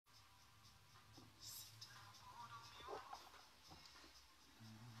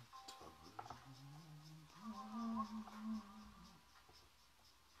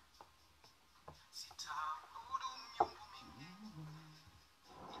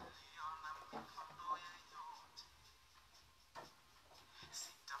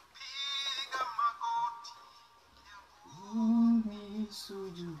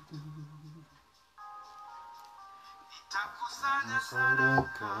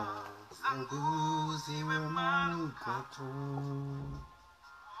sadaka zangu ziwe manukato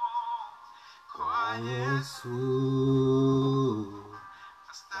kwa Yesu,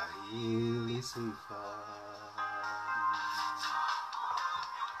 astahili sifa.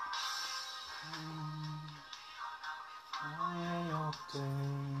 Haya yote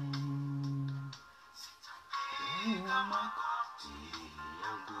ya makoti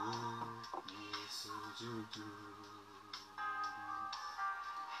yangu nisujudu.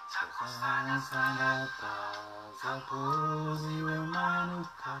 Sasa sadaka zako ziwe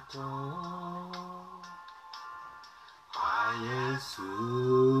manukato kwa Yesu,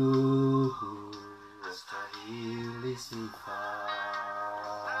 astahili sifa.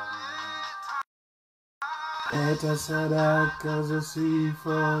 Leta sadaka za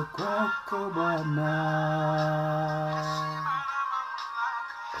sifa kwako Bwana,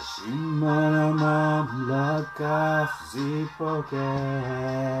 heshima na mamlaka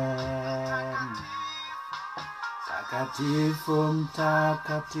zipokee. Takatifu,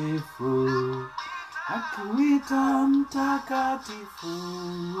 mtakatifu, akuita mtakatifu.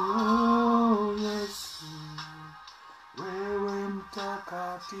 Oh, Yesu, wewe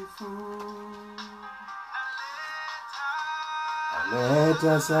mtakatifu.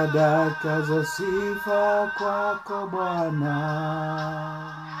 Leta sadaka za sifa kwako Bwana,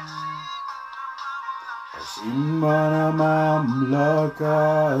 heshima na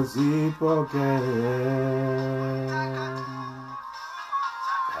mamlaka zipokee.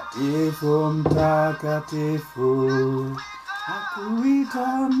 Takatifu, mtakatifu, akuita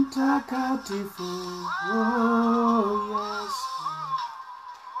mtakatifu. Oh, Yesu,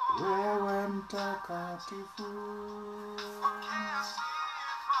 wewe mtakatifu.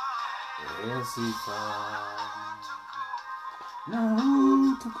 Sifa na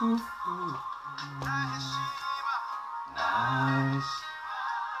utukufu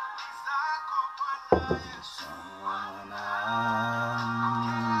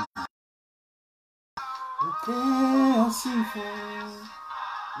pokea sifa,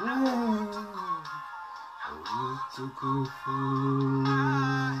 utukufu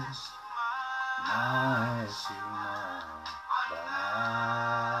na heshima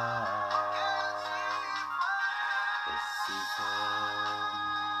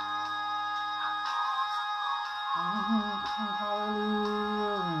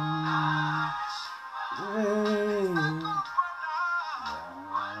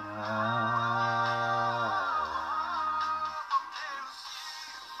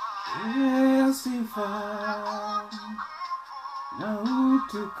sifa na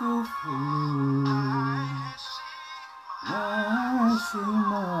utukufu na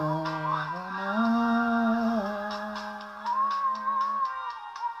heshima.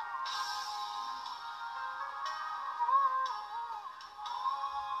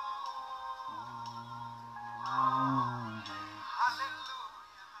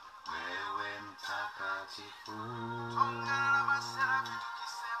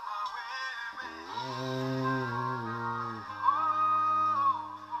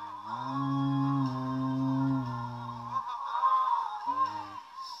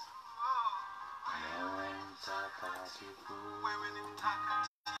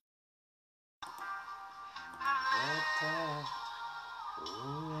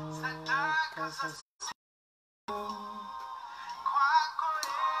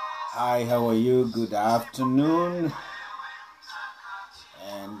 Hi, how are you? Good afternoon,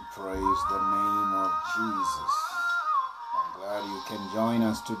 and praise the name of Jesus. I'm glad you can join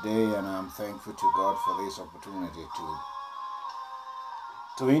us today, and I'm thankful to God for this opportunity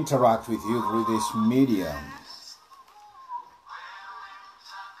to interact with you through this medium.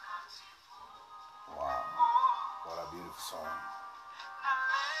 Wow, what a beautiful song.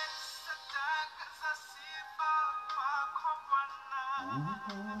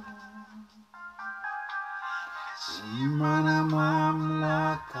 Mana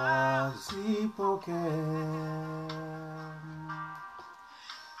mamlaka zipokee.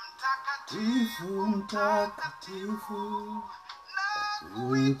 Mtakatifu,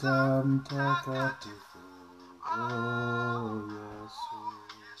 akuita mtakatifu. Oh, Yesu,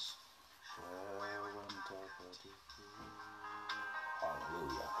 wewe mtakatifu.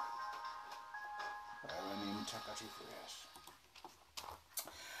 Hallelujah. Wewe ni mtakatifu, yes.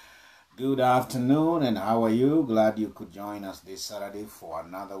 Good afternoon, and how are you? Glad you could join us this Saturday for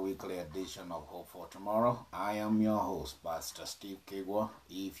another weekly edition of Hope for Tomorrow. I am your host, Pastor Steve Kigwa.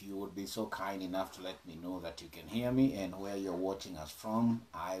 If you would be so kind enough to let me know that you can hear me and where you're watching us from,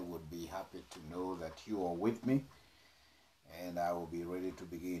 I would be happy to know that you are with me. and I will be ready to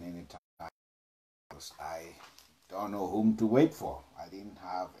begin anytime. I don't know whom to wait for. I didn't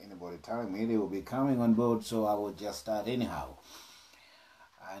have anybody telling me they will be coming on board, so I will just start anyhow.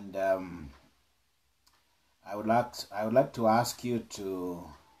 And I would like to ask you to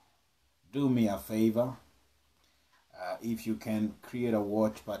do me a favor. If you can create a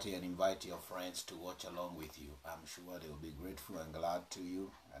watch party and invite your friends to watch along with you, I'm sure they will be grateful and glad to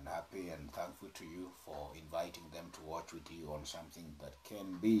you and happy and thankful to you for inviting them to watch with you on something that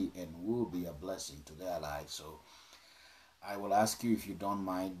can be and will be a blessing to their lives. So I will ask you, if you don't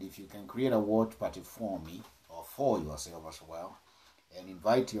mind, if you can create a watch party for me or for yourself as well, and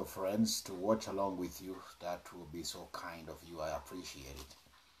invite your friends to watch along with you. That will be so kind of you. I appreciate it.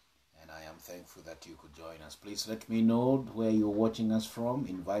 And I am thankful that you could join us. Please let me know where you're watching us from.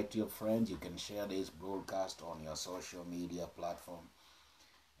 Invite your friends. You can share this broadcast on your social media platform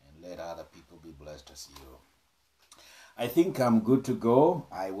and let other people be blessed as you. I think I'm good to go.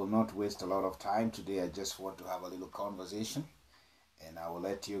 I will not waste a lot of time today. I just want to have a little conversation, and I will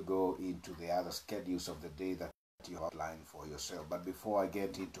let you go into the other schedules of the day that you outline for yourself. But before I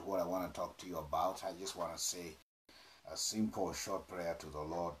get into what I want to talk to you about, I just want to say a simple short prayer to the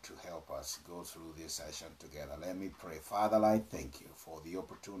Lord to help us go through this session together. Let me pray. Father, I thank you for the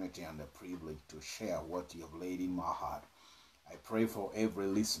opportunity and the privilege to share what you have laid in my heart. I pray for every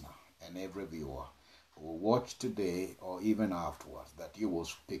listener and every viewer who will watch today or even afterwards, that you will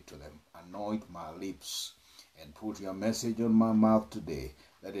speak to them. Anoint my lips and put your message on my mouth today.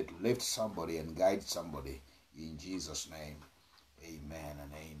 Let it lift somebody and guide somebody. In Jesus' name, amen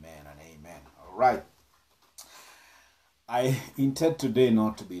and amen and amen. All right. I intend today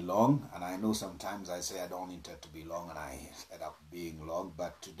not to be long, and I know sometimes I say I don't intend to be long and I end up being long,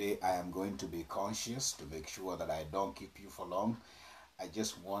 but today I am going to be conscious to make sure that I don't keep you for long. I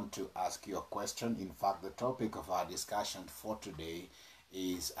just want to ask you a question. In fact, the topic of our discussion for today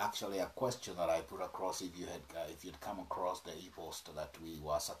is actually a question that I put across if you'd come across the e-post that we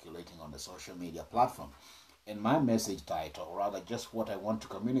were circulating on the social media platform. And my message title, or rather just what I want to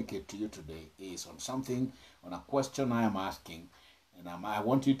communicate to you today, is on a question I am asking. And I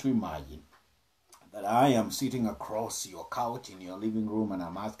want you to imagine that I am sitting across your couch in your living room and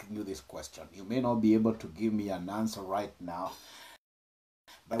I'm asking you this question. You may not be able to give me an answer right now,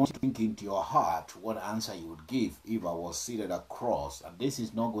 but I want you to think into your heart what answer you would give if I was seated across. And this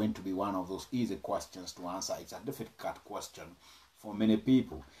is not going to be one of those easy questions to answer. It's a difficult question for many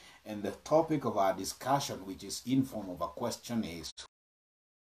people. And the topic of our discussion, which is in form of a question, is: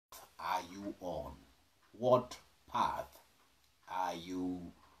 are you on? What path are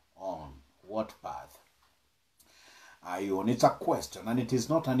you on? What path are you on? It's a question, and it is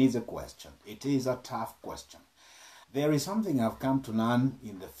not an easy question. It is a tough question. There is something I've come to learn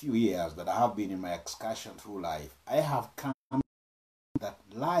in the few years that I have been in my excursion through life. I have come that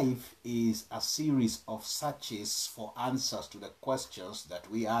life is a series of searches for answers to the questions that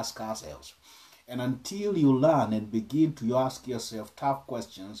we ask ourselves. And until you learn and begin to ask yourself tough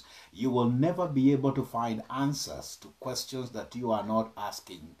questions, you will never be able to find answers to questions that you are not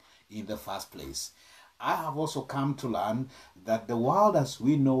asking in the first place. I have also come to learn that the world as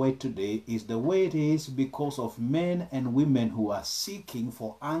we know it today is the way it is because of men and women who are seeking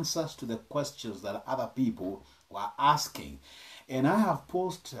for answers to the questions that other people were asking. And I have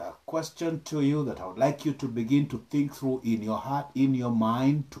posed a question to you that I would like you to begin to think through in your heart, in your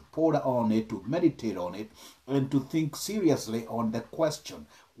mind, to ponder on it, to meditate on it, and to think seriously on the question: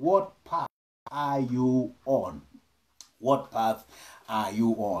 what path are you on? What path are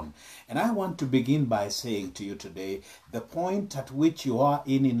you on? And I want to begin by saying to you today, the point at which you are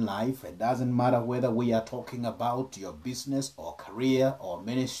in life, it doesn't matter whether we are talking about your business or career or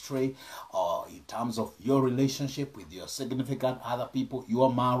ministry, or in terms of your relationship with your significant other people,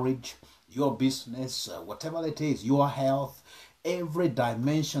 your marriage, your business, whatever it is, your health, every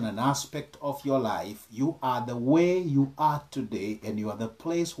dimension and aspect of your life, you are the way you are today, and you are the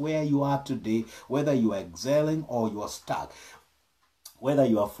place where you are today, whether you are excelling or you are stuck, whether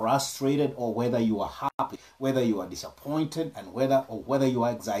you are frustrated or whether you are happy, whether you are disappointed and whether you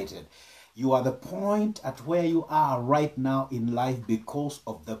are excited. You are the point at where you are right now in life because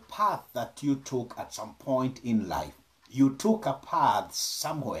of the path that you took at some point in life. You took a path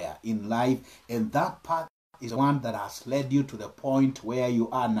somewhere in life, and that path is one that has led you to the point where you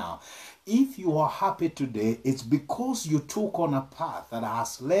are now. If you are happy today, it's because you took on a path that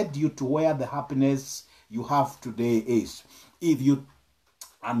has led you to where the happiness you have today is. If you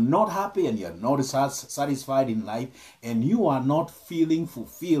are not happy and you're not satisfied in life and you are not feeling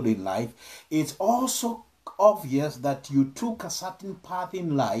fulfilled in life, it's also obvious that you took a certain path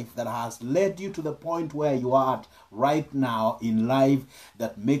in life that has led you to the point where you are at right now in life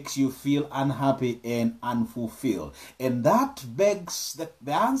that makes you feel unhappy and unfulfilled. And that begs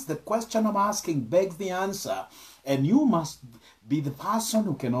the question I'm asking begs the answer. And you must be the person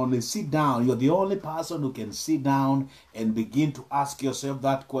who can only sit down. You're the only person who can sit down and begin to ask yourself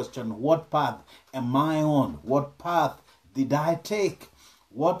that question. What path am I on? What path did I take?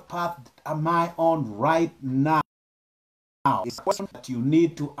 What path am I on right now? It's a question that you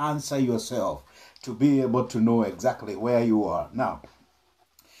need to answer yourself to be able to know exactly where you are. Now,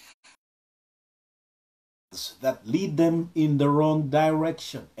 that lead them in the wrong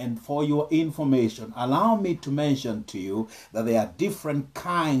direction. And for your information, allow me to mention to you that there are different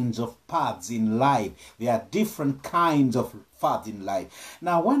kinds of paths in life. There are different kinds of paths in life.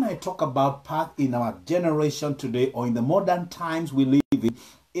 Now, when I talk about path in our generation today or in the modern times we live in,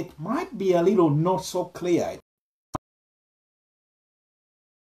 it might be a little not so clear. It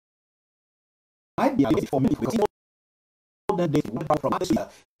might be a little for me because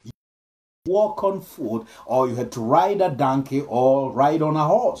walk on foot, or you had to ride a donkey or ride on a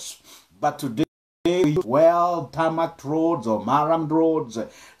horse. But today, well, tarmac roads or marram roads.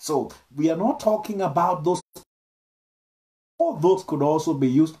 So we are not talking about those. All those could also be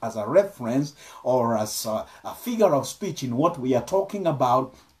used as a reference or as a figure of speech in what we are talking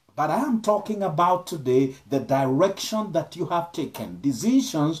about. But I am talking about today the direction that you have taken,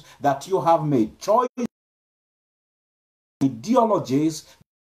 decisions that you have made, choices, ideologies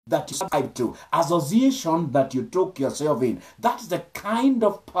that you subscribe to, association that you took yourself in. That's the kind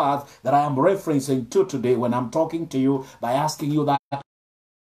of path that I am referencing to today when I'm talking to you by asking you that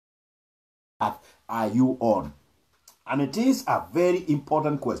path are you on? And it is a very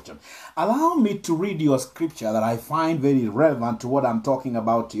important question. Allow me to read you a scripture that I find very relevant to what I'm talking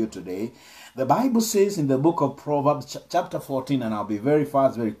about to you today. The Bible says in the book of Proverbs chapter 14, and I'll be very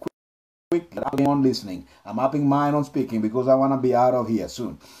fast, very quick. I'm on listening. I'm upping mine on speaking because I want to be out of here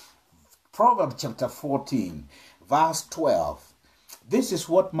soon. Proverbs chapter 14, verse 12. This is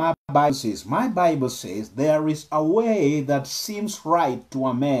what my Bible says. My Bible says, there is a way that seems right to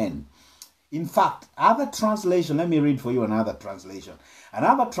a man. In fact, other translation, let me read for you another translation.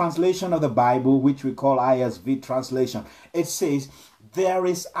 Another translation of the Bible, which we call ISV translation, it says, there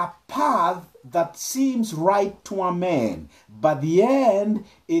is a path that seems right to a man, but the end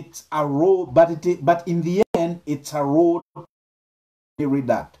it's a road. But in the end it's a road. Let me read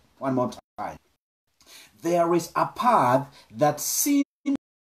that one more time. There is a path that seems,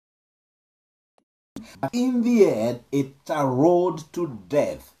 but in the end it's a road to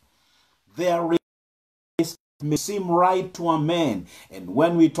death. There is may seem right to a man, and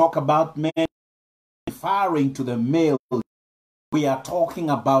when we talk about men, referring to the male. We are talking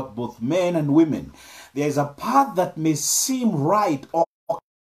about both men and women. There is a path that may seem right or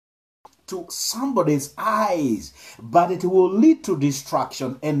to somebody's eyes, but it will lead to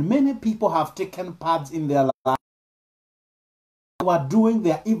destruction. And many people have taken paths in their life. They were doing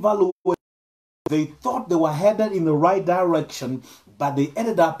their evaluation. They thought they were headed in the right direction, but they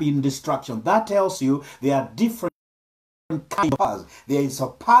ended up in destruction. That tells you there are different kind of paths. There is a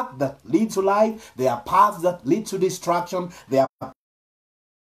path that leads to life. There are paths that lead to destruction. There are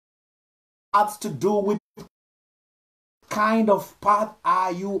paths to do with kind of path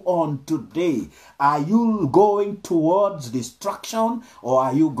are you on today? Are you going towards destruction or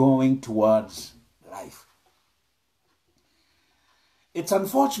are you going towards life? It's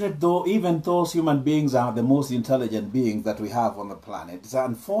unfortunate, though, even those human beings are the most intelligent beings that we have on the planet. It's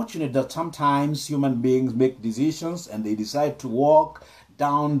unfortunate that sometimes human beings make decisions and they decide to walk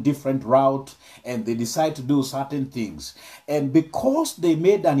down different route and they decide to do certain things. And because they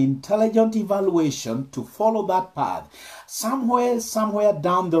made an intelligent evaluation to follow that path, somewhere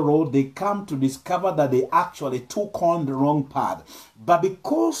down the road, they come to discover that they actually took on the wrong path. But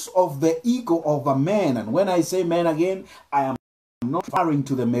because of the ego of a man, and when I say man again, I am not referring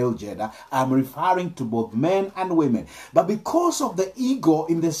to the male gender, I'm referring to both men and women. But because of the ego,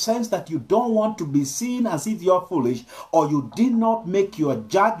 in the sense that you don't want to be seen as if you're foolish, or you did not make your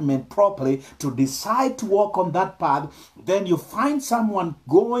judgment properly to decide to walk on that path, then you find someone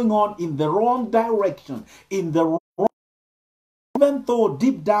going on in the wrong direction, in the wrong, even though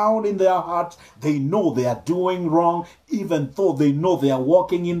deep down in their hearts they know they are doing wrong, even though they know they are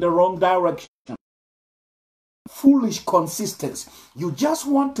walking in the wrong direction. Foolish consistency. You just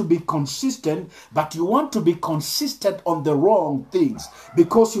want to be consistent, but you want to be consistent on the wrong things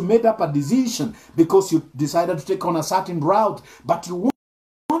because you made up a decision, because you decided to take on a certain route, but you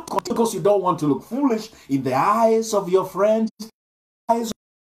want because you don't want to look foolish in the eyes of your friends, eyes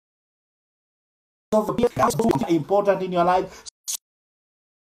of the people that are important in your life.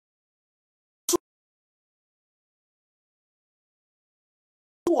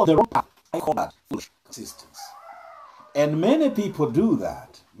 Of the wrong path. I call that foolish consistency. And many people do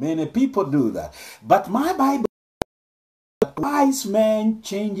that. Many people do that. But my Bible, a wise man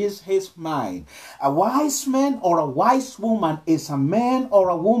changes his mind. A wise man or a wise woman is a man or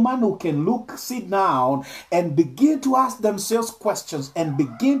a woman who can sit down and begin to ask themselves questions and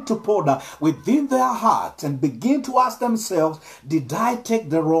begin to ponder within their hearts and begin to ask themselves, did I take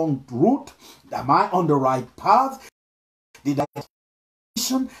the wrong route? Am I on the right path? Did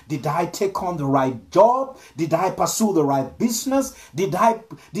I take on the right job? Did I pursue the right business? Did I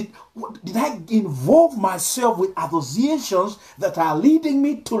involve myself with associations that are leading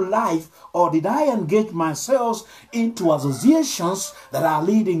me to life, or did I engage myself into associations that are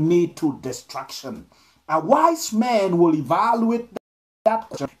leading me to destruction? A wise man will evaluate that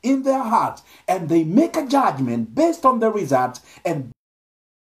question in their heart, and they make a judgment based on the results and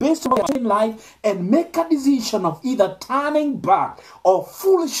based on their life, and make a decision of either turning back or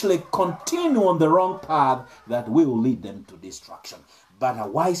foolishly continue on the wrong path that will lead them to destruction. But a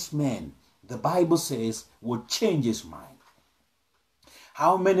wise man, the Bible says, will change his mind.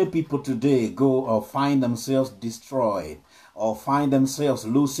 How many people today go or find themselves destroyed, or find themselves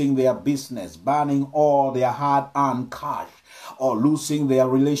losing their business, burning all their hard-earned cash, or losing their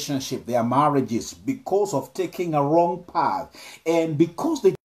relationship, their marriages, because of taking a wrong path, and because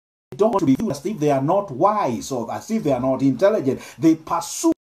they don't want to be viewed as if they are not wise or as if they are not intelligent, they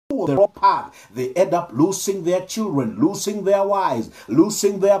pursue the wrong path. They end up losing their children, losing their wives,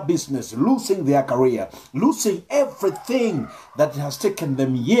 losing their business, losing their career, losing everything that has taken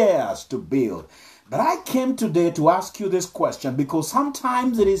them years to build. But I came today to ask you this question, because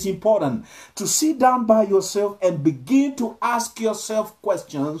sometimes it is important to sit down by yourself and begin to ask yourself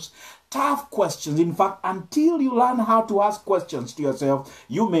questions, tough questions. In fact, until you learn how to ask questions to yourself,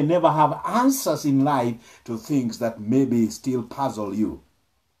 you may never have answers in life to things that maybe still puzzle you.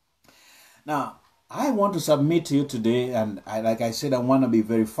 Now, I want to submit to you today, and like I said, I want to be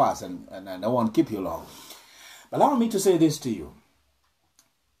very fast, and I don't want to keep you long. But allow me to say this to you.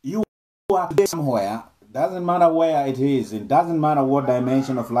 You are today somewhere. Doesn't matter where it is. It doesn't matter what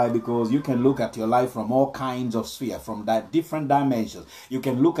dimension of life, because you can look at your life from all kinds of spheres, from different dimensions. You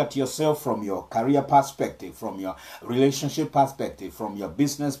can look at yourself from your career perspective, from your relationship perspective, from your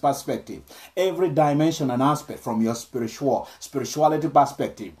business perspective, every dimension and aspect, from your spirituality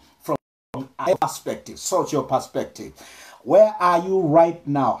perspective, from a perspective, social perspective. Where are you right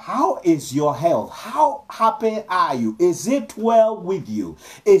now? How is your health? How happy are you? Is it well with you?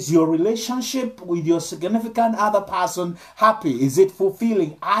 Is your relationship with your significant other person happy? Is it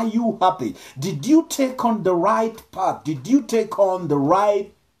fulfilling? Are you happy? Did you take on the right path? Did you take on the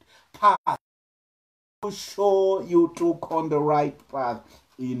right path? Are you sure you took on the right path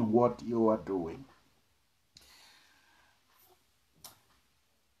in what you are doing?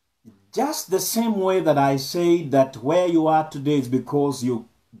 Just the same way that I say that where you are today is because you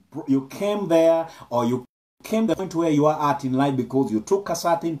came there, or you came to the point where you are at in life because you took a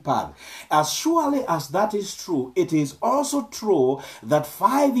certain path. As surely as that is true, it is also true that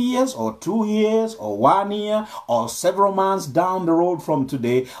 5 years or 2 years or 1 year or several months down the road from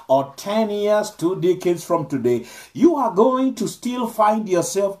today, or 10 years, 2 decades from today, you are going to still find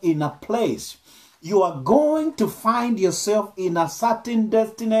yourself in a place. You are going to find yourself in a certain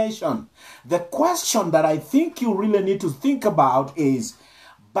destination. The question that I think you really need to think about is,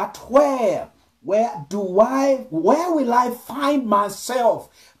 but where will I find myself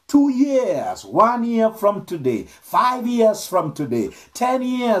 2 years, 1 year from today, 5 years from today, 10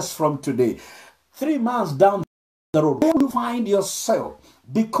 years from today, 3 months down the road? Where will you find yourself?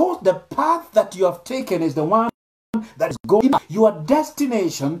 Because the path that you have taken is the one that is going. Your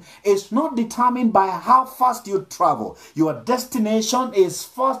destination is not determined by how fast you travel. Your destination is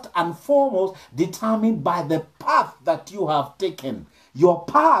first and foremost determined by the path that you have taken. Your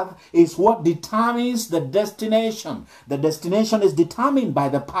path is what determines the destination. The destination is determined by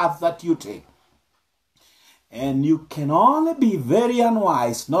the path that you take. And you can only be very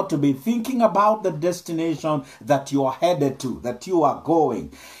unwise not to be thinking about the destination that you are headed to, that you are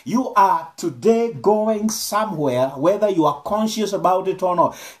going. You are today going somewhere, whether you are conscious about it or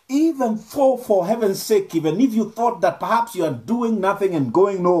not. Even for heaven's sake, even if you thought that perhaps you are doing nothing and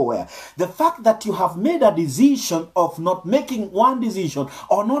going nowhere, the fact that you have made a decision of not making one decision,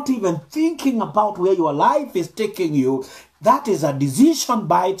 or not even thinking about where your life is taking you, that is a decision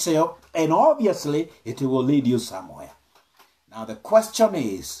by itself. And obviously, it will lead you somewhere. Now, the question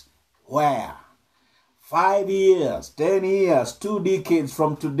is, where? 5 years, 10 years, 2 decades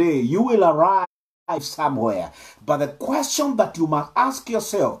from today, you will arrive somewhere. But the question that you must ask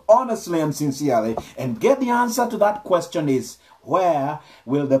yourself honestly and sincerely and get the answer to that question is, where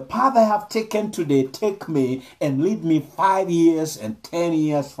will the path I have taken today take me and lead me 5 years and 10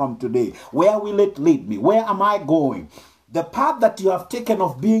 years from today? Where will it lead me? Where am I going? The path that you have taken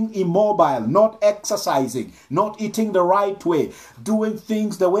of being immobile, not exercising, not eating the right way, doing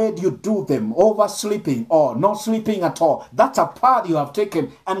things the way you do them, oversleeping or not sleeping at all. That's a path you have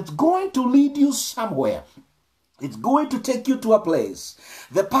taken, and it's going to lead you somewhere. It's going to take you to a place.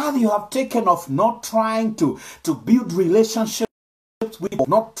 The path you have taken of not trying to build relationships with people,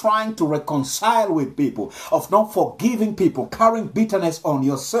 not trying to reconcile with people, of not forgiving people, carrying bitterness on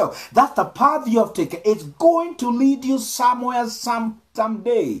yourself. That's the path you have taken. It's going to lead you somewhere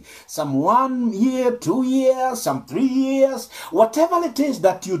someday. Some 1 year, 2 years, some 3 years. Whatever it is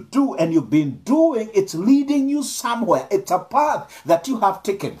that you do and you've been doing, it's leading you somewhere. It's a path that you have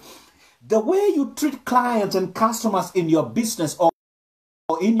taken. The way you treat clients and customers in your business or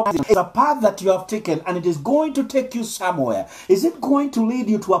in your business is a path that you have taken, and it is going to take you somewhere. Is it going to lead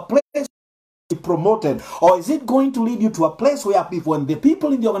you to a place to be promoted, or is it going to lead you to a place where people, when the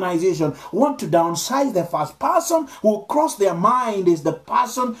people in the organization want to downsize, the first person who will cross their mind is the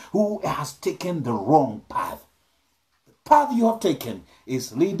person who has taken the wrong path? The path you have taken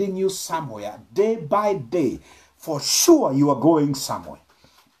is leading you somewhere day by day. For sure you are going somewhere.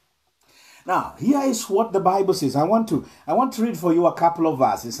 Now, here is what the Bible says. I want to read for you a couple of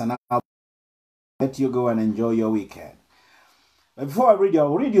verses, and I'll let you go and enjoy your weekend. But before I read you,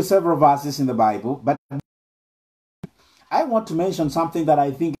 I'll read you several verses in the Bible. But I want to mention something that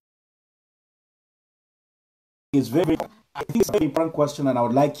I think is a very important question, and I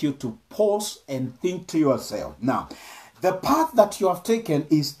would like you to pause and think to yourself. Now, the path that you have taken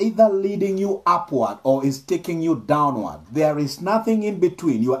is either leading you upward or is taking you downward. There is nothing in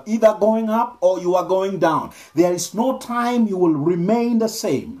between. You are either going up or you are going down. There is no time you will remain the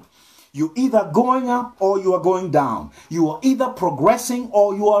same. You're either going up or you are going down. You are either progressing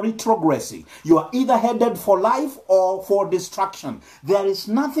or you are retrogressing. You are either headed for life or for destruction. There is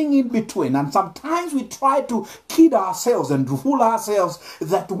nothing in between. And sometimes we try to kid ourselves and fool ourselves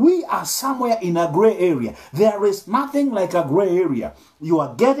that we are somewhere in a gray area. There is nothing like a gray area. You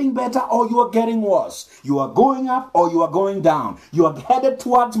are getting better or you are getting worse. You are going up or you are going down. You are headed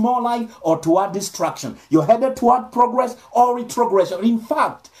towards more life or toward destruction. You're headed toward progress or retrogression. In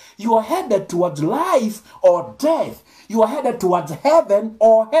fact, you are headed towards life or death. You are headed towards heaven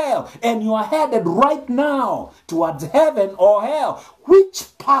or hell. And you are headed right now towards heaven or hell.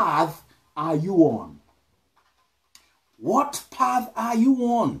 Which path are you on? What path are you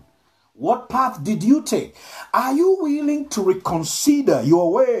on? What path did you take? Are you willing to reconsider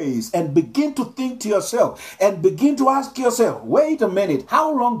your ways and begin to think to yourself and begin to ask yourself, wait a minute,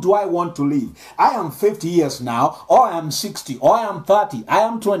 how long do I want to live? I am 50 years now, or I am 60, or I am 30, I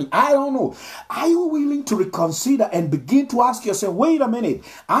am 20, I don't know. Are you willing to reconsider and begin to ask yourself, wait a minute,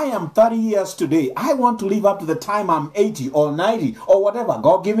 I am 30 years today. I want to live up to the time I'm 80 or 90 or whatever,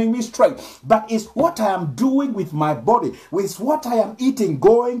 God giving me strength. But is what I am doing with my body, with what I am eating,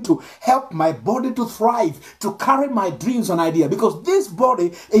 going to help my body to thrive, to carry my dreams and ideas? Because this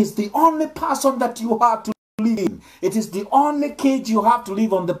body is the only person that you have to live in. It is the only cage you have to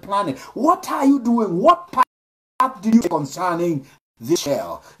live on the planet. What are you doing? What path do you take concerning this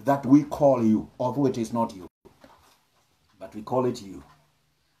shell that we call you, although it is not you, but we call it you?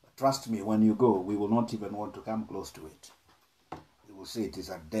 But trust me, when you go, we will not even want to come close to it. We will say it is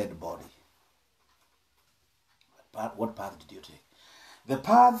a dead body. But what path did you take? The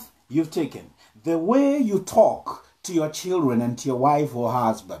path you've taken, the way you talk to your children and to your wife or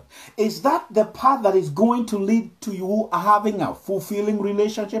husband, is that the path that is going to lead to you having a fulfilling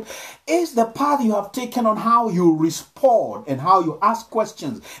relationship? Is the path you have taken on how you respond and how you ask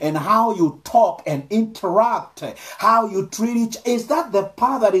questions and how you talk and interact, how you treat each, is that the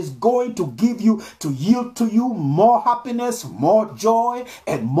path that is going to give you, to yield to you more happiness, more joy,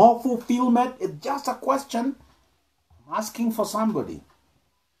 and more fulfillment? It's just a question. I'm asking for somebody.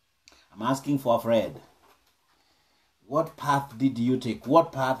 I'm asking for a friend. What path did you take?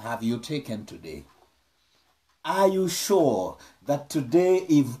 What path have you taken today? Are you sure that today,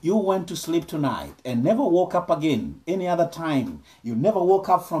 if you went to sleep tonight and never woke up again, any other time, you never woke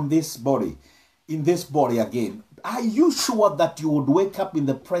up from this body, in this body again, are you sure that you would wake up in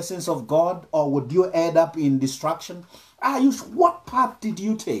the presence of God, or would you end up in destruction? What path did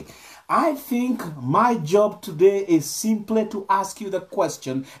you take? I think my job today is simply to ask you the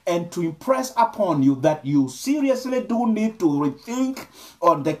question and to impress upon you that you seriously do need to rethink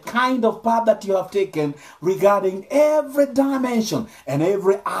on the kind of path that you have taken regarding every dimension and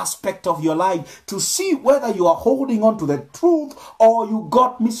every aspect of your life, to see whether you are holding on to the truth or you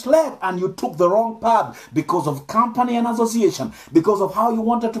got misled and you took the wrong path because of company and association, because of how you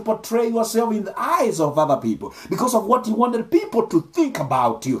wanted to portray yourself in the eyes of other people, because of what you wanted people to think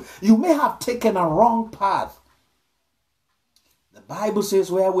about you. You may have taken a wrong path. The Bible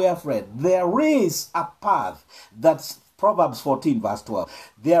says, where we are afraid, there is a path. That's Proverbs 14 verse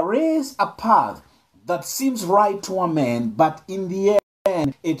 12. There is a path that seems right to a man, but in the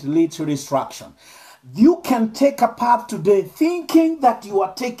end it leads to destruction. You can take a path today thinking that you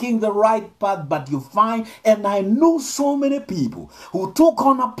are taking the right path, but you find, and I know so many people who took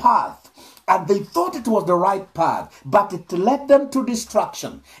on a path and they thought it was the right path, but it led them to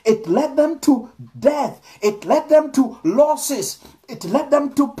destruction. It led them to death. It led them to losses. It led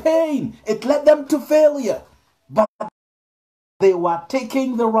them to pain. It led them to failure. But they were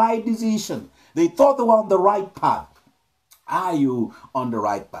taking the right decision. They thought they were on the right path. Are you on the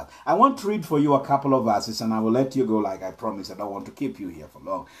right path? I want to read for you a couple of verses and I will let you go like I promised. I don't want to keep you here for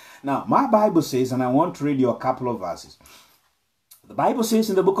long. Now, my Bible says, and I want to read you a couple of verses. The Bible says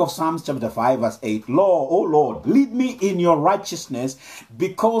in the book of Psalms chapter 5 verse 8, Lord, O Lord, lead me in your righteousness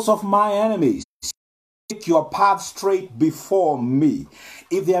because of my enemies. Make your path straight before me.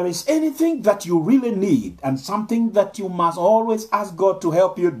 If there is anything that you really need and something that you must always ask God to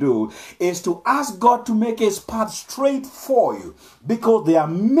help you do, is to ask God to make his path straight for you, because there are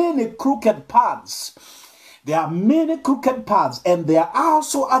many crooked paths. There are many crooked paths, and there are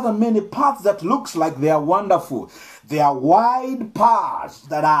also other many paths that looks like they are wonderful. There are wide paths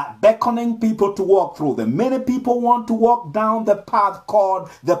that are beckoning people to walk through them. Many people want to walk down the path called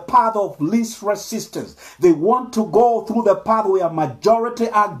the path of least resistance. They want to go through the path where majority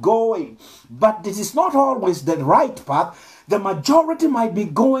are going. But this is not always the right path. The majority might be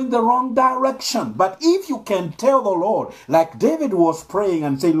going the wrong direction. But if you can tell the Lord, like David was praying,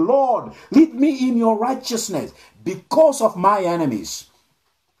 and say, Lord, lead me in your righteousness because of my enemies.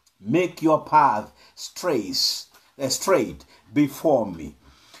 Make your path straight before me.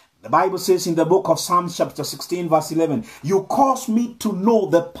 The Bible says in the book of Psalms chapter 16 verse 11, you cause me to know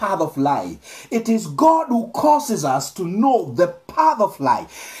the path of life. It is God who causes us to know the path of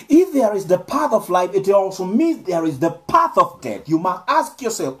life. If there is the path of life, it also means there is the path of death. You must ask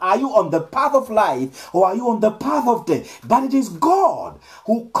yourself, are you on the path of life or are you on the path of death? But it is God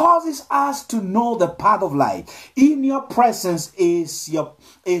who causes us to know the path of life. In your presence is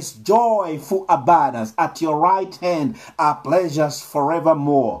joy, full abundance. At your right hand are pleasures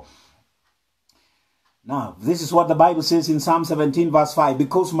forevermore. Now, this is what the Bible says in Psalm 17 verse 5.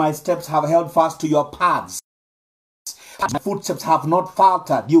 Because my steps have held fast to your paths, my footsteps have not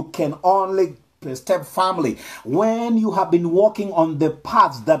faltered. You can only step firmly when you have been walking on the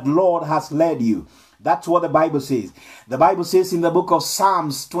paths that Lord has led you. That's what the Bible says. The Bible says in the book of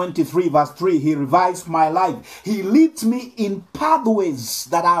Psalms 23 verse 3, he revives my life. He leads me in pathways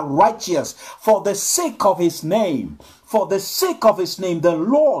that are righteous for the sake of his name. For the sake of his name, the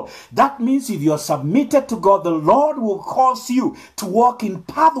Lord. That means if you are submitted to God, the Lord will cause you to walk in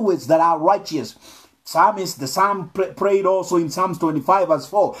pathways that are righteous. The psalm prayed also in Psalms 25 verse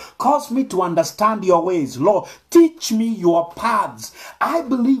 4. Cause me to understand your ways. Lord, teach me your paths. I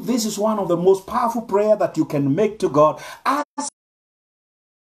believe this is one of the most powerful prayer that you can make to God. Ask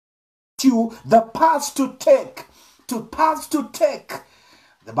you the paths to take.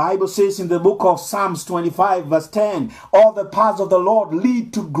 The Bible says in the book of Psalms 25 verse 10, all the paths of the Lord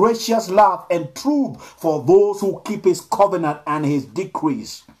lead to gracious love and truth for those who keep his covenant and his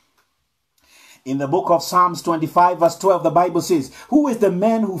decrees. In the book of Psalms 25 verse 12, the Bible says, who is the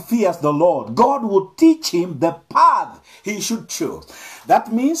man who fears the Lord? God will teach him the path he should choose.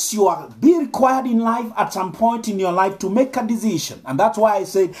 That means you are be required in life at some point in your life to make a decision. And that's why I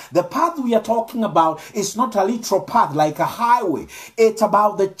said the path we are talking about is not a literal path like a highway. It's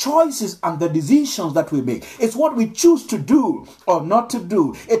about the choices and the decisions that we make. It's what we choose to do or not to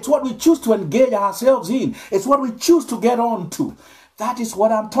do. It's what we choose to engage ourselves in. It's what we choose to get on to. That is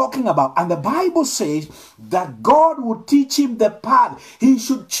what I'm talking about. And the Bible says that God will teach him the path he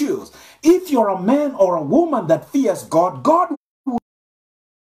should choose. If you're a man or a woman that fears God, God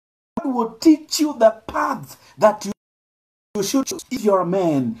will teach you the path that you should choose. If you're a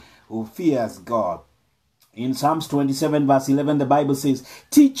man who fears God. In Psalms 27 verse 11, the Bible says,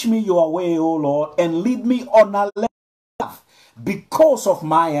 teach me your way, O Lord, and lead me on a path because of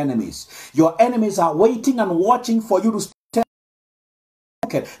my enemies. Your enemies are waiting and watching for you to stand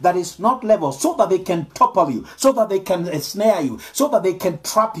that is not level, so that they can topple you, so that they can snare you, so that they can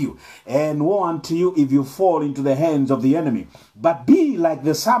trap you. And woe unto you if you fall into the hands of the enemy. But be like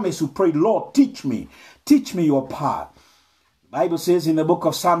the psalmist who prayed, Lord, teach me your path. The Bible says in the book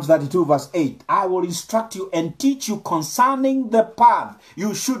of Psalms 32 verse 8, I will instruct you and teach you concerning the path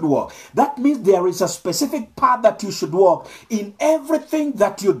you should walk. That means there is a specific path that you should walk in everything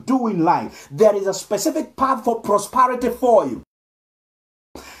that you do in life. There is a specific path for prosperity for you.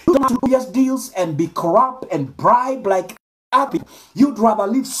 You don't have to do deals and be corrupt and bribe like happy. You'd rather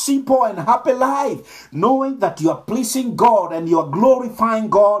live simple and happy life, knowing that you are pleasing God and you are glorifying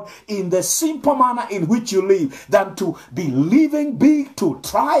God in the simple manner in which you live, than to be living big to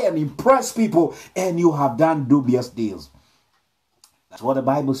try and impress people and you have done dubious deals. That's what the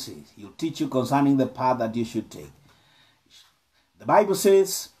Bible says. He'll teach you concerning the path that you should take. The Bible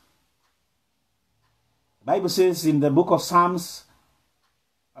says in the book of Psalms,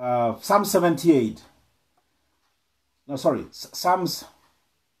 Psalm 78. No, sorry, Psalms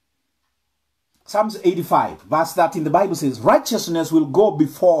 85, verse 13, the Bible says, righteousness will go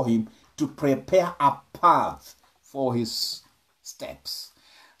before him to prepare a path for his steps.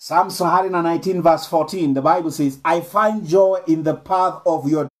 Psalms 119, verse 14, the Bible says, I find joy in the path of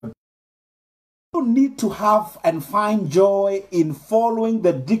your... You need to have and find joy in following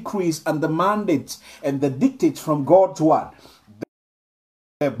the decrees and the mandates and the dictates from God's word.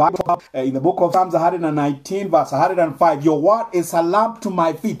 The Bible, in the book of Psalms 119 verse 105, your word is a lamp to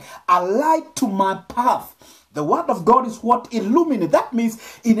my feet, a light to my path. The word of God is what illuminates. That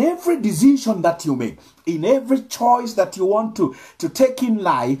means in every decision that you make, in every choice that you want to take in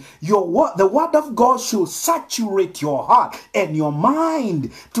life, the word of God should saturate your heart and your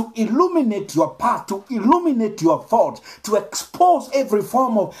mind to illuminate your path, to illuminate your thoughts, to expose every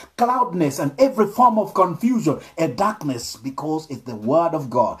form of cloudness and every form of confusion and darkness, because it's the word of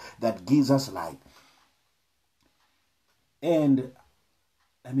God that gives us light. And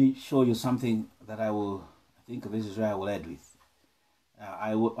let me show you something that I think this is where I will end with.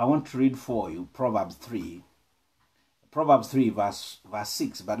 I want to read for you Proverbs 3 verse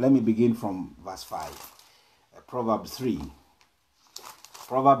 6, but let me begin from verse 5. Proverbs 3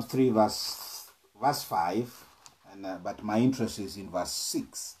 verse 5, and but my interest is in verse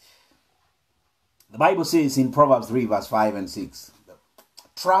 6. The Bible says in Proverbs 3 verse 5 and 6,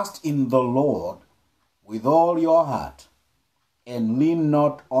 trust in the Lord with all your heart and lean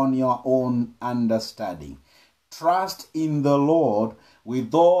not on your own understanding. Trust in the Lord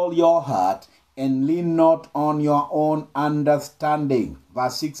with all your heart and lean not on your own understanding.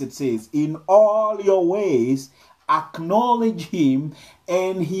 Verse 6 it says, in all your ways acknowledge him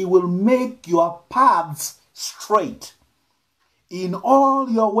and he will make your paths straight. In all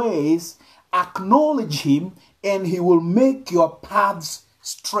your ways acknowledge him and he will make your paths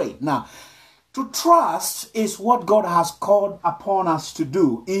straight. Now, to trust is what God has called upon us to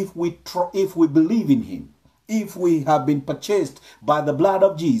do if we believe in him. If we have been purchased by the blood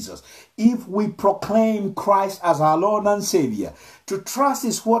of Jesus, if we proclaim Christ as our Lord and Savior, to trust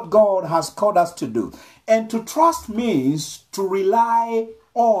is what God has called us to do. And to trust means to rely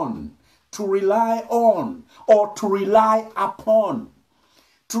on, or to rely upon.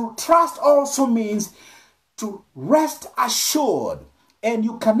 To trust also means to rest assured. And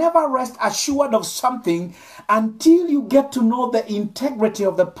you can never rest assured of something until you get to know the integrity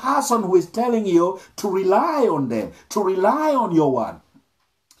of the person who is telling you to rely on them, to rely on your word.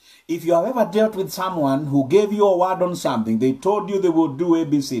 If you have ever dealt with someone who gave you a word on something, they told you they would do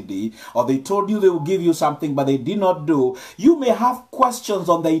ABCD, or they told you they will give you something but they did not do, you may have questions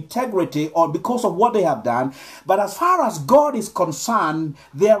on the integrity or because of what they have done. But as far as God is concerned,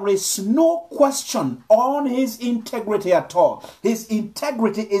 there is no question on his integrity at all. His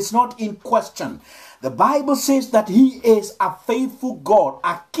integrity is not in question. The Bible says that he is a faithful God,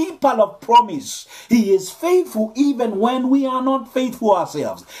 a keeper of promise. He is faithful even when we are not faithful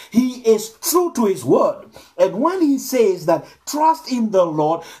ourselves. He is true to his word. And when he says that trust in the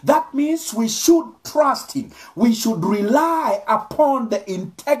Lord, that means we should trust him. We should rely upon the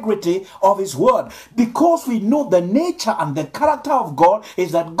integrity of his word, because we know the nature and the character of God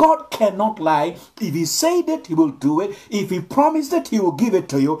is that God cannot lie. If he said it, he will do it. If he promised it, he will give it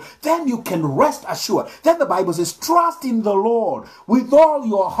to you. Then you can rest assured. Then the Bible says, trust in the Lord with all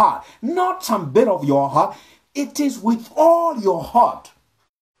your heart, not some bit of your heart. It is with all your heart.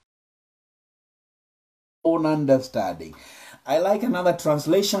 Own understanding. I like another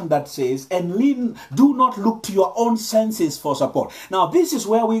translation that says, and do not look to your own senses for support. Now, this is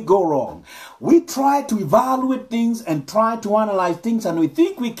where we go wrong. We try to evaluate things and try to analyze things, and we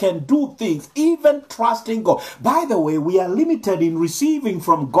think we can do things, even trusting God. By the way, we are limited in receiving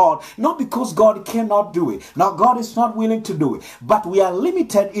from God, not because God cannot do it. Now, God is not willing to do it, but we are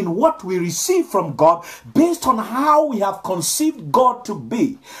limited in what we receive from God based on how we have conceived God to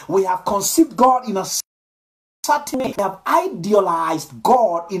be. We have conceived God in a certain way. We have idealized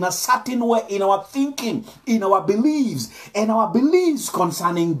God in a certain way in our thinking, in our beliefs, and our beliefs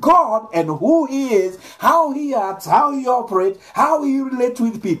concerning God and who He is, how He acts, how He operates, how He relates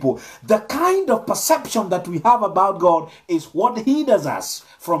with people. The kind of perception that we have about God is what hinders us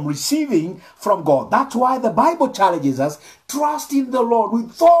from receiving from God. That's why the Bible challenges us, trust in the Lord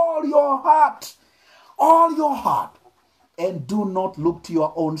with all your heart, and do not look to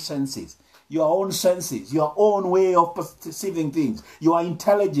your own senses. Your own way of perceiving things, your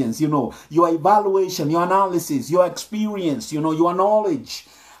intelligence, your evaluation, your analysis, your experience, your knowledge,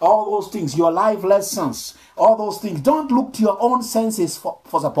 all those things, your life lessons, all those things. Don't look to your own senses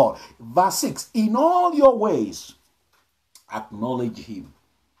for support. Verse 6, in all your ways, acknowledge Him,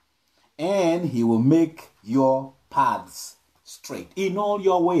 and He will make your paths straight. In all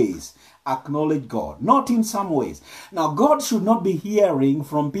your ways, acknowledge God, not in some ways. Now, God should not be hearing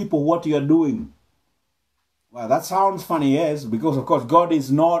from people what you are doing. Well, that sounds funny, yes, because of course God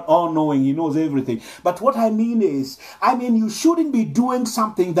is not all-knowing. He knows everything. But what I mean is, you shouldn't be doing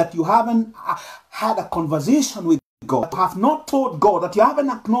something that you haven't had a conversation with God, have not told God, that you haven't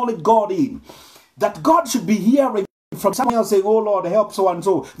acknowledged God in, that God should be hearing from someone else saying, oh Lord, help so and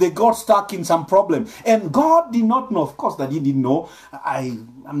so. They got stuck in some problem. And God did not know. Of course, that He didn't know.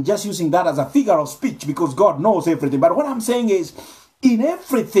 I'm just using that as a figure of speech because God knows everything. But what I'm saying is, in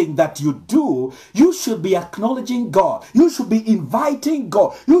everything that you do, you should be acknowledging God. You should be inviting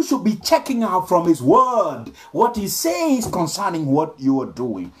God. You should be checking out from His word what He says concerning what you are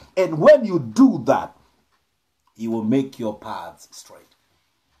doing. And when you do that, He will make your paths straight.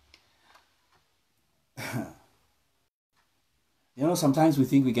 Sometimes we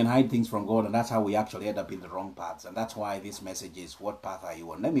think we can hide things from God, and that's how we actually end up in the wrong paths. And that's why this message is, what path are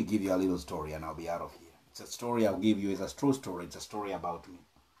you on? Let me give you a little story and I'll be out of here. It's a story I'll give you. It's a true story. It's a story about me.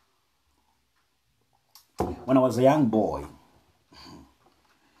 When I was a young boy,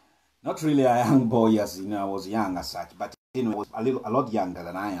 not really a young boy as I was young as such, but I was a lot younger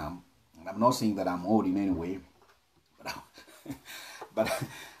than I am. And I'm not saying that I'm old in any way, but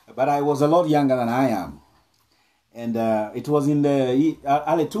I was a lot younger than I am. And it was in the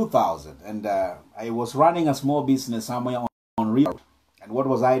early 2000, and I was running a small business somewhere on River Road. And what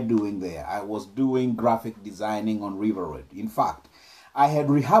was I doing there? I was doing graphic designing on River Road. In fact, I had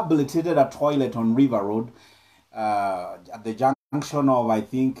rehabilitated a toilet on River Road at the junction of, I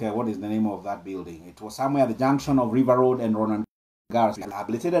think, what is the name of that building? It was somewhere at the junction of River Road and Ronan Garth. I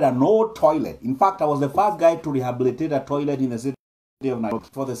rehabilitated an old toilet. In fact, I was the first guy to rehabilitate a toilet in the city of Nairobi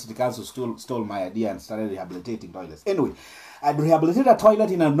before the city council stole my idea and started rehabilitating toilets. Anyway, I'd rehabilitated a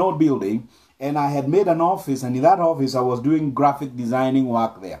toilet in an old building, and I had made an office, and in that office I was doing graphic designing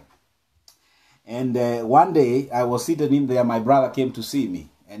work there. And one day I was seated in there, my brother came to see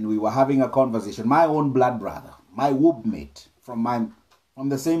me, and we were having a conversation. My own blood brother, my womb mate, from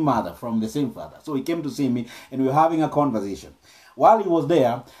the same mother, from the same father. So he came to see me, and we were having a conversation. While he was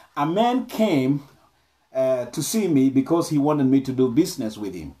there, a man came to see me because he wanted me to do business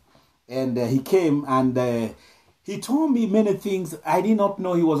with him. And he came and he told me many things. I did not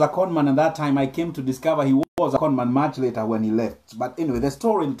know he was a conman at that time. I came to discover he was a conman much later when he left. But anyway, the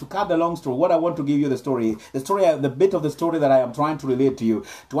story, to cut the long story, what I want to give you the bit of the story that I am trying to relate to you,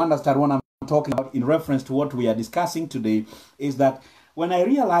 to understand what I'm talking about in reference to what we are discussing today, is that when I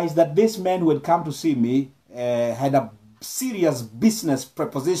realized that this man who had come to see me had a serious business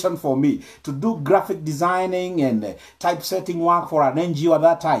proposition for me to do graphic designing and typesetting work for an NGO at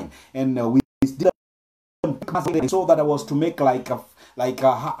that time, and we did so that I was to make like a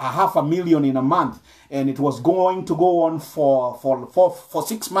 $500,000 in a month, and it was going to go on for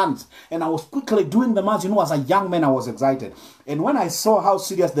 6 months, and I was quickly doing the math. As a young man, I was excited, and when I saw how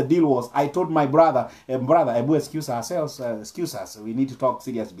serious the deal was, I told my brother, excuse us, we need to talk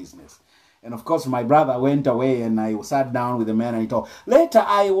serious business. And of course, my brother went away, and I sat down with the man and he talked. Later,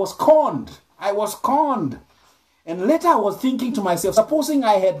 I was conned. And later I was thinking to myself, supposing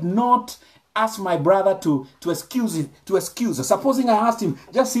I had not asked my brother to excuse. Supposing I asked him,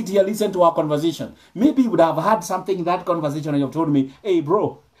 just sit here, listen to our conversation. Maybe he would have had something in that conversation and you have told me, hey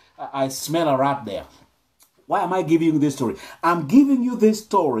bro, I smell a rat there. Why am I giving you this story? I'm giving you this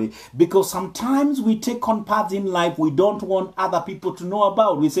story because sometimes we take on paths in life we don't want other people to know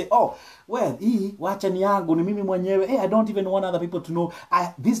about. We say, oh, well, wacha ni yangu ni mimi mwenyewe. I don't even want other people to know.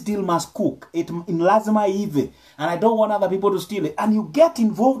 This deal must cook. It in lazima ive. And I don't want other people to steal it. And you get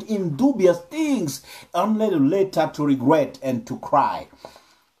involved in dubious things only later to regret and to cry.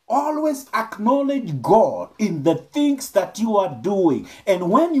 Always acknowledge God in the things that you are doing. And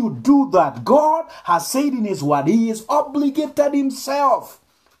when you do that, God has said in his word, he is obligated himself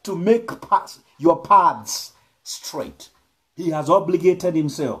to make your paths straight. He has obligated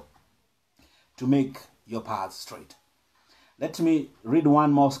himself to make your paths straight. Let me read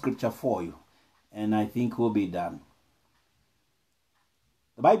one more scripture for you, and I think we'll be done.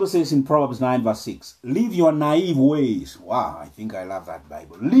 The Bible says in Proverbs 9 verse 6, leave your naive ways. Wow, I think I love that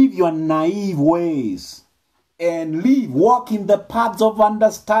Bible. Leave your naive ways and walk in the paths of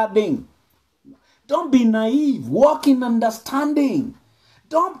understanding. Don't be naive. Walk in understanding.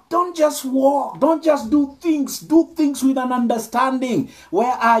 Don't just walk. Don't just do things. Do things with an understanding.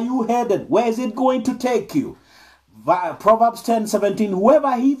 Where are you headed? Where is it going to take you? Proverbs 10:17,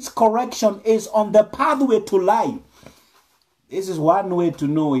 whoever heeds correction is on the pathway to life. This is one way to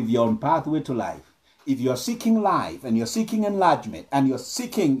know if you're on pathway to life. If you're seeking life and you're seeking enlargement and you're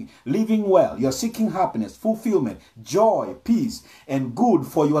seeking living well, you're seeking happiness, fulfillment, joy, peace, and good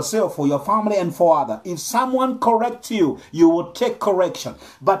for yourself, for your family, and for others. If someone corrects you, you will take correction.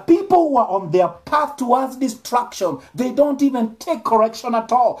 But people who are on their path towards destruction, they don't even take correction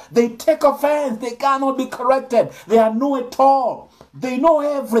at all. They take offense. They cannot be corrected. They are know-it-all. They know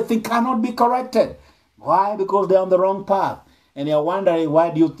everything, cannot be corrected. Why? Because they're on the wrong path. And you're wondering, why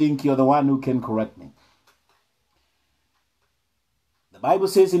do you think you're the one who can correct me? The Bible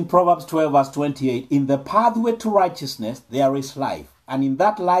says in Proverbs 12 verse 28, in the pathway to righteousness there is life, and in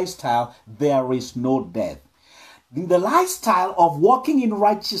that lifestyle there is no death. In the lifestyle of walking in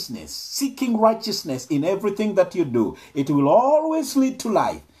righteousness, seeking righteousness in everything that you do, it will always lead to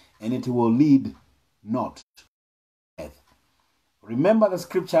life, and it will lead not to death. Remember the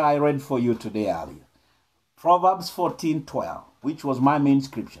scripture I read for you today earlier. Proverbs 14:12, which was my main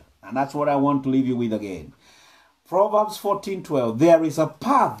scripture. And that's what I want to leave you with again. Proverbs 14:12, there is a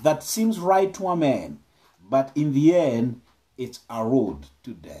path that seems right to a man, but in the end, it's a road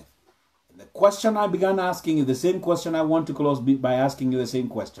to death. And the question I began asking is the same question I want to close by asking you the same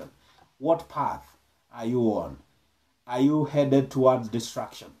question. What path are you on? Are you headed towards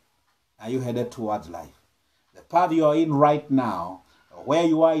destruction? Are you headed towards life? The path you are in right now, where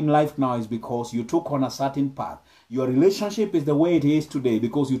you are in life now, is because you took on a certain path. Your relationship is the way it is today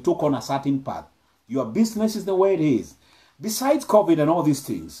because you took on a certain path. Your business is the way it is. Besides COVID and all these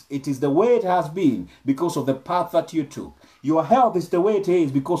things, it is the way it has been because of the path that you took. Your health is the way it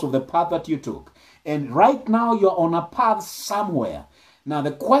is because of the path that you took. And right now you're on a path somewhere. Now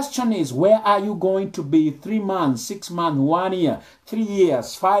the question is, where are you going to be 3 months, 6 months, 1 year, 3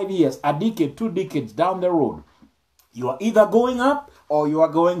 years, 5 years, a decade, 2 decades down the road? You are either going up or you are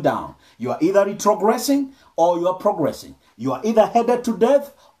going down. You are either retrogressing or you are progressing. You are either headed to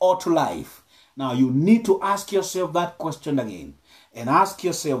death or to life. Now you need to ask yourself that question again. And ask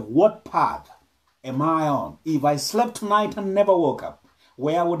yourself, what path am I on? If I slept tonight and never woke up,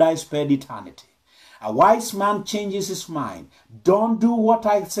 where would I spend eternity? A wise man changes his mind. Don't do what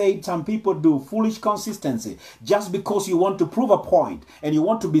I said some people do, foolish consistency, just because you want to prove a point and you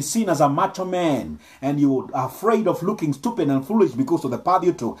want to be seen as a macho man and you're afraid of looking stupid and foolish because of the path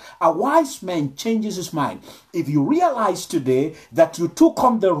you took. A wise man changes his mind. If you realize today that you took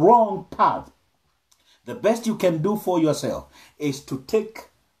on the wrong path, the best you can do for yourself is to take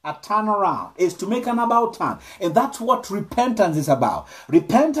a turnaround, is to make an about turn. And that's what repentance is about.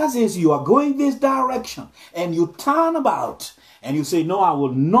 Repentance is you are going this direction and you turn about and you say, no, I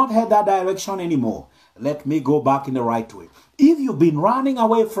will not head that direction anymore. Let me go back in the right way. If you've been running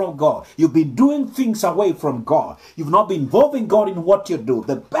away from God, you've been doing things away from God, you've not been involving God in what you do,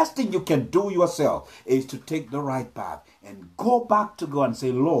 the best thing you can do yourself is to take the right path and go back to God and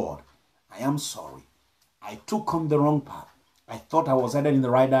say, Lord, I am sorry. I took on the wrong path. I thought I was headed in the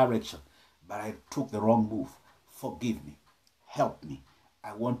right direction, but I took the wrong move. Forgive me. Help me.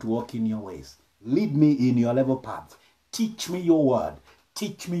 I want to walk in your ways. Lead me in your level path. Teach me your word.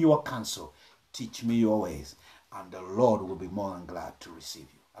 Teach me your counsel. Teach me your ways. And the Lord will be more than glad to receive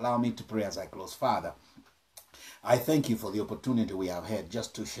you. Allow me to pray as I close. Father, I thank you for the opportunity we have had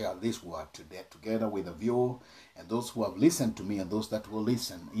just to share this word today together with the viewer and those who have listened to me and those that will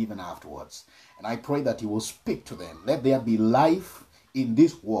listen even afterwards. And I pray that you will speak to them. Let there be life in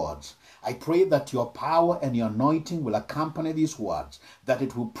these words. I pray that your power and your anointing will accompany these words, that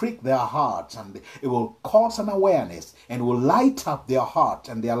it will prick their hearts and it will cause an awareness and will light up their hearts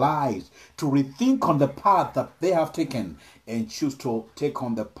and their lives to rethink on the path that they have taken and choose to take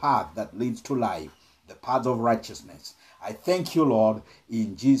on the path that leads to life, the path of righteousness. I thank you, Lord.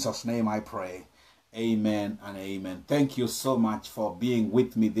 In Jesus' name I pray. Amen and amen. Thank you so much for being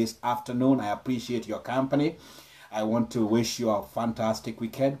with me this afternoon. I appreciate your company. I want to wish you a fantastic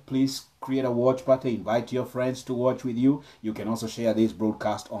weekend. Please create a watch party. Invite your friends to watch with you. You can also share this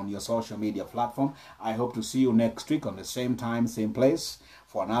broadcast on your social media platform. I hope to see you next week on the same time, same place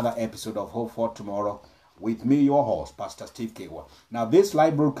for another episode of Hope for Tomorrow with me, your host, Pastor Steve Kigwa. Now, this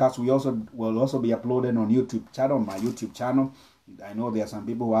live broadcast will also be uploaded on YouTube channel, on my YouTube channel. I know there are some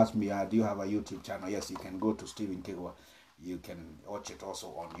people who ask me, do you have a YouTube channel? Yes, you can go to Stephen Kigwa. You can watch it also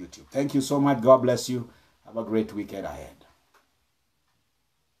on YouTube. Thank you so much. God bless you. Have a great weekend ahead.